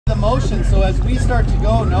motion. So as we start to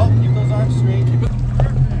go, no, keep those arms straight.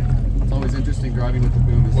 It's always interesting driving with the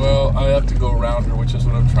boom. Well, I have to go around her, which is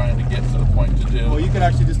what I'm trying to get to the point to do. Well, you could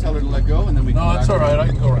actually just tell her to let go, and then we can. No, that's all right. I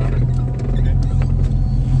can go around her. Okay.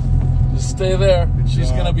 Just stay there.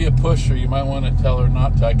 She's going to be a pusher. You might want to tell her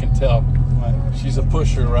not to. I can tell. What? She's a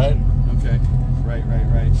pusher, right? Okay.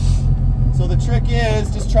 Right. So the trick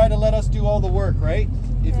is just try to let us do all the work, right?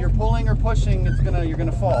 If you're pulling or pushing, you're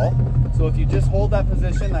gonna fall. So if you just hold that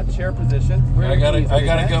position, that chair position. I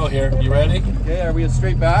gotta go here. You ready? Okay, are we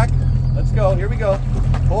straight back? Let's go. Here we go.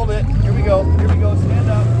 Hold it. Here we go. Stand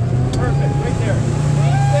up. Perfect. Right there.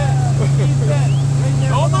 Knees bent. Right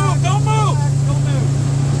there. Don't move. Don't move. Don't move.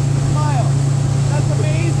 Smile. That's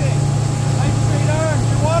amazing. Nice straight arms.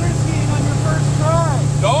 You're water skiing on your first try.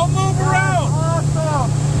 Don't move around.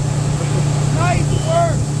 Awesome. Nice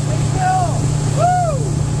work. Stay still. Woo!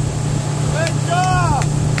 Good job.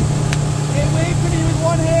 Okay, wave to me with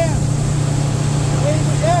one hand. Wave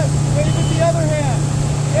with the other hand.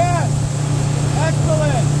 Yes.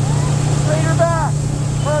 Excellent. Straighter back.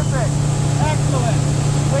 Perfect. Excellent.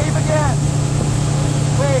 Wave again.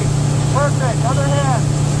 Wave. Perfect. Other hand.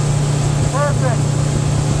 Perfect.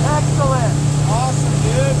 Excellent. Awesome,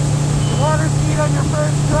 dude. You water skied on your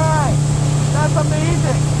first try. That's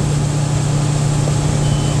amazing.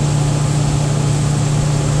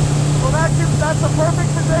 Well, that's a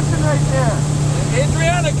perfect position right there.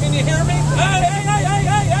 Adriana, can you hear me?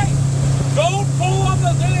 Hey. Don't pull on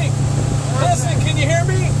the thing. Listen, can you hear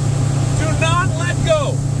me? Do not let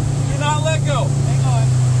go. Do not let go. Hang on.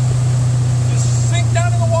 Just sink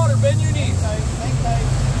down in the water. Bend your knees. Hang tight.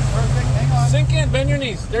 Perfect. Hang on. Sink in. Bend your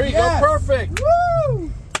knees. There you go. Perfect.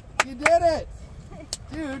 Woo! You did it.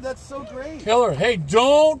 Dude, that's so great. Killer. Hey,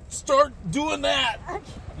 don't start doing that.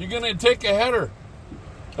 You're going to take a header.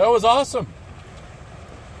 That was awesome.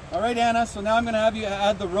 All right, Anna, so now I'm going to have you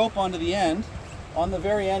add the rope onto the end. On the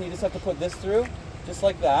very end, you just have to put this through, just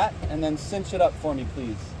like that, and then cinch it up for me,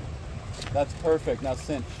 please. That's perfect. Now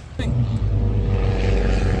cinch. She can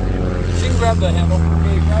grab the handle.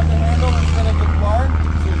 Okay, grab the handle instead of the bar.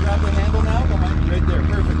 So grab the handle now, behind you, right there.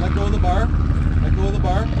 Perfect. Let go of the bar. Let go of the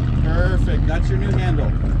bar. Perfect. That's your new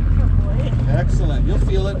handle. Excellent. You'll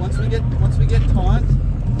feel it once we get taunt.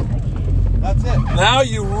 That's it. Now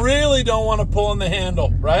you really don't want to pull on the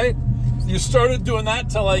handle, right? You started doing that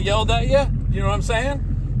till I yelled at you. You know what I'm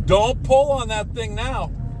saying? Don't pull on that thing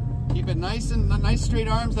now. Keep it nice straight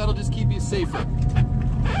arms. That'll just keep you safer.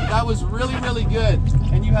 But that was really, really good.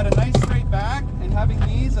 And you had a nice straight back, and having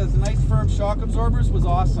these as nice firm shock absorbers was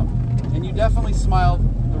awesome. And you definitely smiled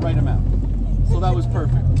the right amount. So that was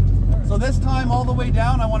perfect. So this time all the way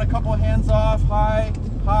down, I want a couple of hands off, high.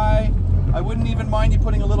 I wouldn't even mind you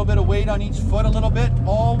putting a little bit of weight on each foot a little bit,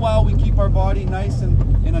 all while we keep our body nice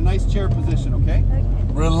and in a nice chair position, okay?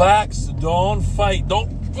 Relax, don't fight,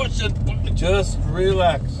 don't push it, just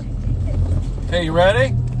relax. Okay, you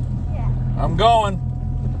ready? Yeah. I'm going.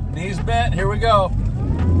 Knees bent, here we go.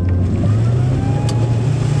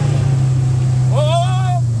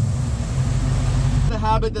 Whoa! The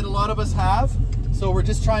habit that a lot of us have, so we're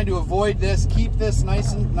just trying to avoid this. Keep this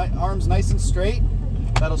arms nice and straight.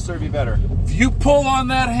 That'll serve you better. If you pull on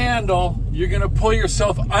that handle, you're going to pull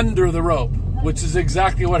yourself under the rope, which is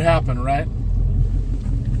exactly what happened, right?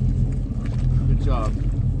 Good job.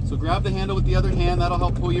 So grab the handle with the other hand. That'll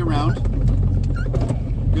help pull you around.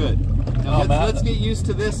 Good. Now let's get used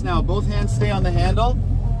to this now. Both hands stay on the handle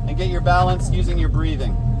and get your balance using your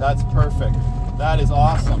breathing. That's perfect. That is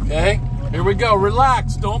awesome. Okay, here we go.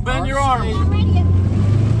 Relax. Don't bend your arms.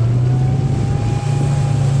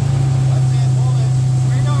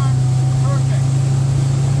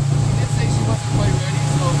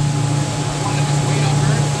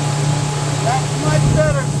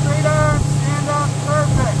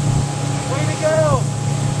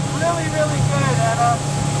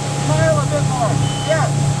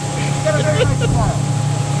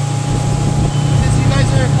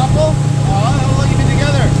 Couple? Oh, how long have you been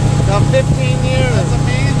together? About 15 years. That's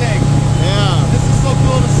amazing. Yeah. This is so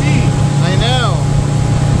cool to see. I know.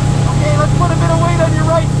 Okay, let's put a bit of weight on your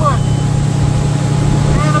right foot.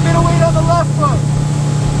 And a bit of weight on the left foot.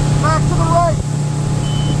 Back to the right.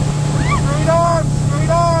 Straight arms, straight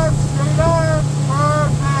arms, straight arms.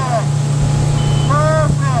 Perfect.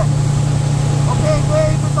 Perfect. Okay,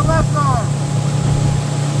 wave with the left arm.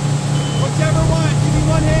 Whichever one. Give me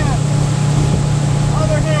one hand.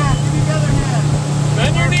 Other hand, give me the other hand.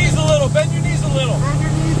 Bend your knees a little, bend your knees a little. Bend your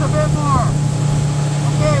knees a bit more.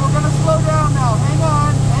 Okay, we're going to slow down now. Hang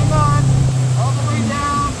on. All the way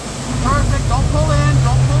down. Perfect. Don't pull in.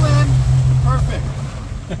 Perfect.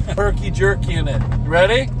 Herky jerky in it. You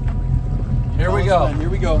ready? Here we go. Here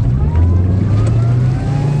we go.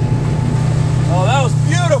 Oh, that was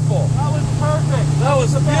beautiful. That was perfect. That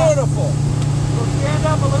was beautiful. So stand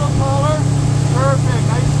up a little taller. Perfect.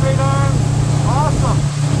 Nice straight arms. Awesome.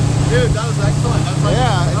 Dude, that was excellent. That's like,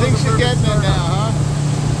 Yeah, I think she's getting it now, huh?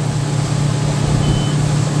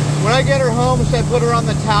 When I get her home, should I put her on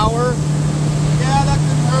the tower? Yeah, that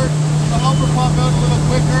could hurt. It'll help her pop out a little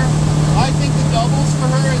quicker. I think the doubles for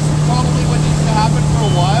her is probably what needs to happen for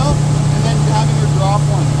a while, and then having her drop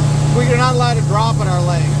one. Well, you're not allowed to drop in our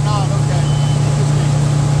leg. You're not, okay. Interesting.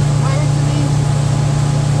 Right to me.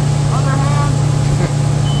 Other hand.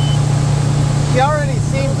 She already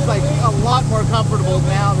seems like a lot more comfortable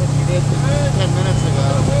now than she did 10 minutes ago.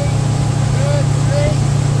 Good, straight,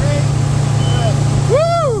 straight. Good.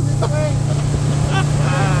 Woo! This way.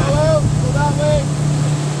 Go out, go that way.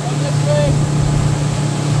 Come this way.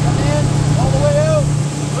 Come in, all the way out.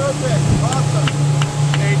 Perfect, awesome.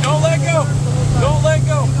 Hey, don't let go. Don't let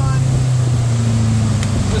go. Hang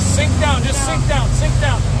on, Just sink down. Just sink down. Sink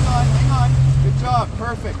down. hang on. Good job,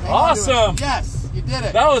 perfect. Hang on to it. Awesome. Yes, you did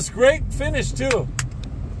it. That was great finish too.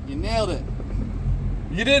 You nailed it.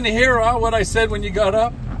 You didn't hear what I said when you got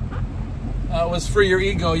up? It was for your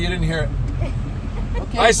ego. You didn't hear it.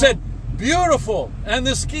 Okay, I said, beautiful. And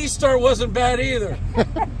the ski start wasn't bad either.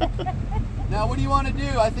 now what do you want to do?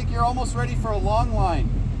 I think you're almost ready for a long line.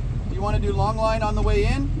 Do you want to do long line on the way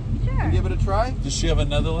in? Sure. And give it a try? Does she have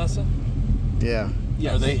another lesson? Yeah.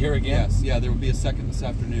 Yes. Are they here again? Yes. Yeah, there will be a second this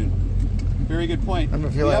afternoon. Very good point. I'm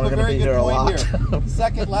gonna feel we like have we're a gonna very be good here a point lot. here.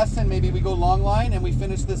 Second lesson, maybe we go long line and we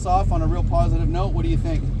finish this off on a real positive note. What do you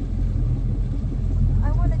think?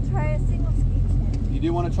 I want to try a single ski. You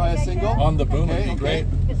do want to try a single? On the boom Okay, would be great.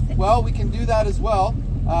 Well, we can do that as well.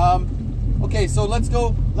 Okay, so let's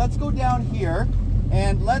go down here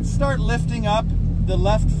and let's start lifting up the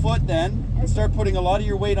left foot then and start putting a lot of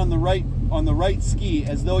your weight on the right ski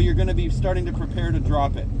as though you're going to be starting to prepare to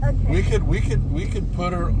drop it. Okay. We could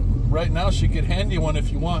put her right now. She could hand you one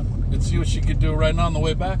if you want. And see what she could do right now on the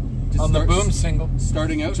way back. Just on start the boom single.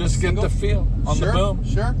 Starting out. Just get single? the feel on Sure, the boom.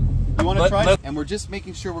 Sure. You want to try? let- And we're just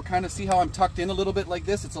making sure we're kind of see how I'm tucked in a little bit like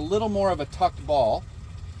this. It's a little more of a tucked ball.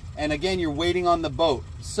 And again, you're waiting on the boat.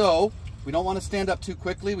 So we don't want to stand up too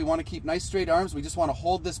quickly. We want to keep nice straight arms. We just want to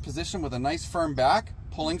hold this position with a nice firm back,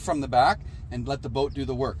 pulling from the back, and let the boat do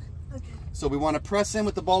the work. Okay. So we want to press in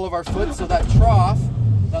with the ball of our foot so that trough,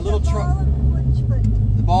 that little trough, Which foot?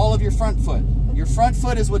 the ball of your front foot. Your front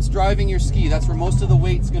foot is what's driving your ski. That's where most of the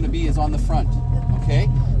weight's going to be, is on the front. Okay?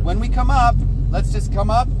 When we come up, let's just come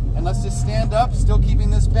up and let's just stand up, still keeping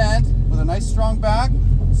this bent with a nice strong back,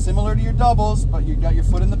 similar to your doubles, but you got your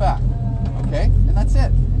foot in the back. Okay? And that's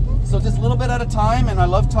it. So just a little bit at a time, and I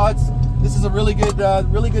love Todd's. This is a really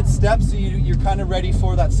good step, so you're kind of ready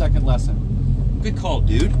for that second lesson. Good call,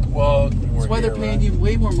 dude. Well, That's why they're paying you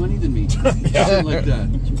way more money than me. Something like that.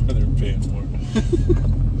 They're paying more.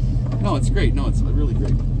 No, it's great. No, it's really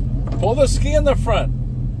great. Pull the ski in the front.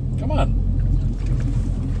 Come on.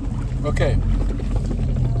 Okay.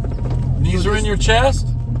 Knees are in your chest.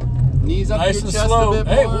 Knees up Nice to your and chest slow. a bit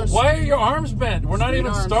Hey, more. why are your arms bent? We're not Straight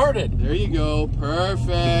even arms. started. There you go.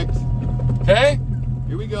 Perfect. Okay?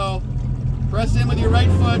 Here we go. Press in with your right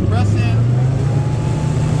foot. Press in.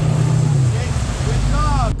 Okay, good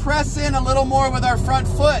job. Press in a little more with our front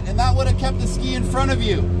foot, and that would have kept the ski in front of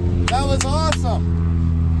you. That was awesome.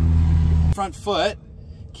 Front foot.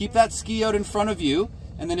 Keep that ski out in front of you,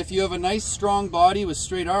 and then if you have a nice strong body with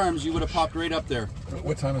straight arms, you would have popped right up there.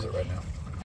 What time is it right now?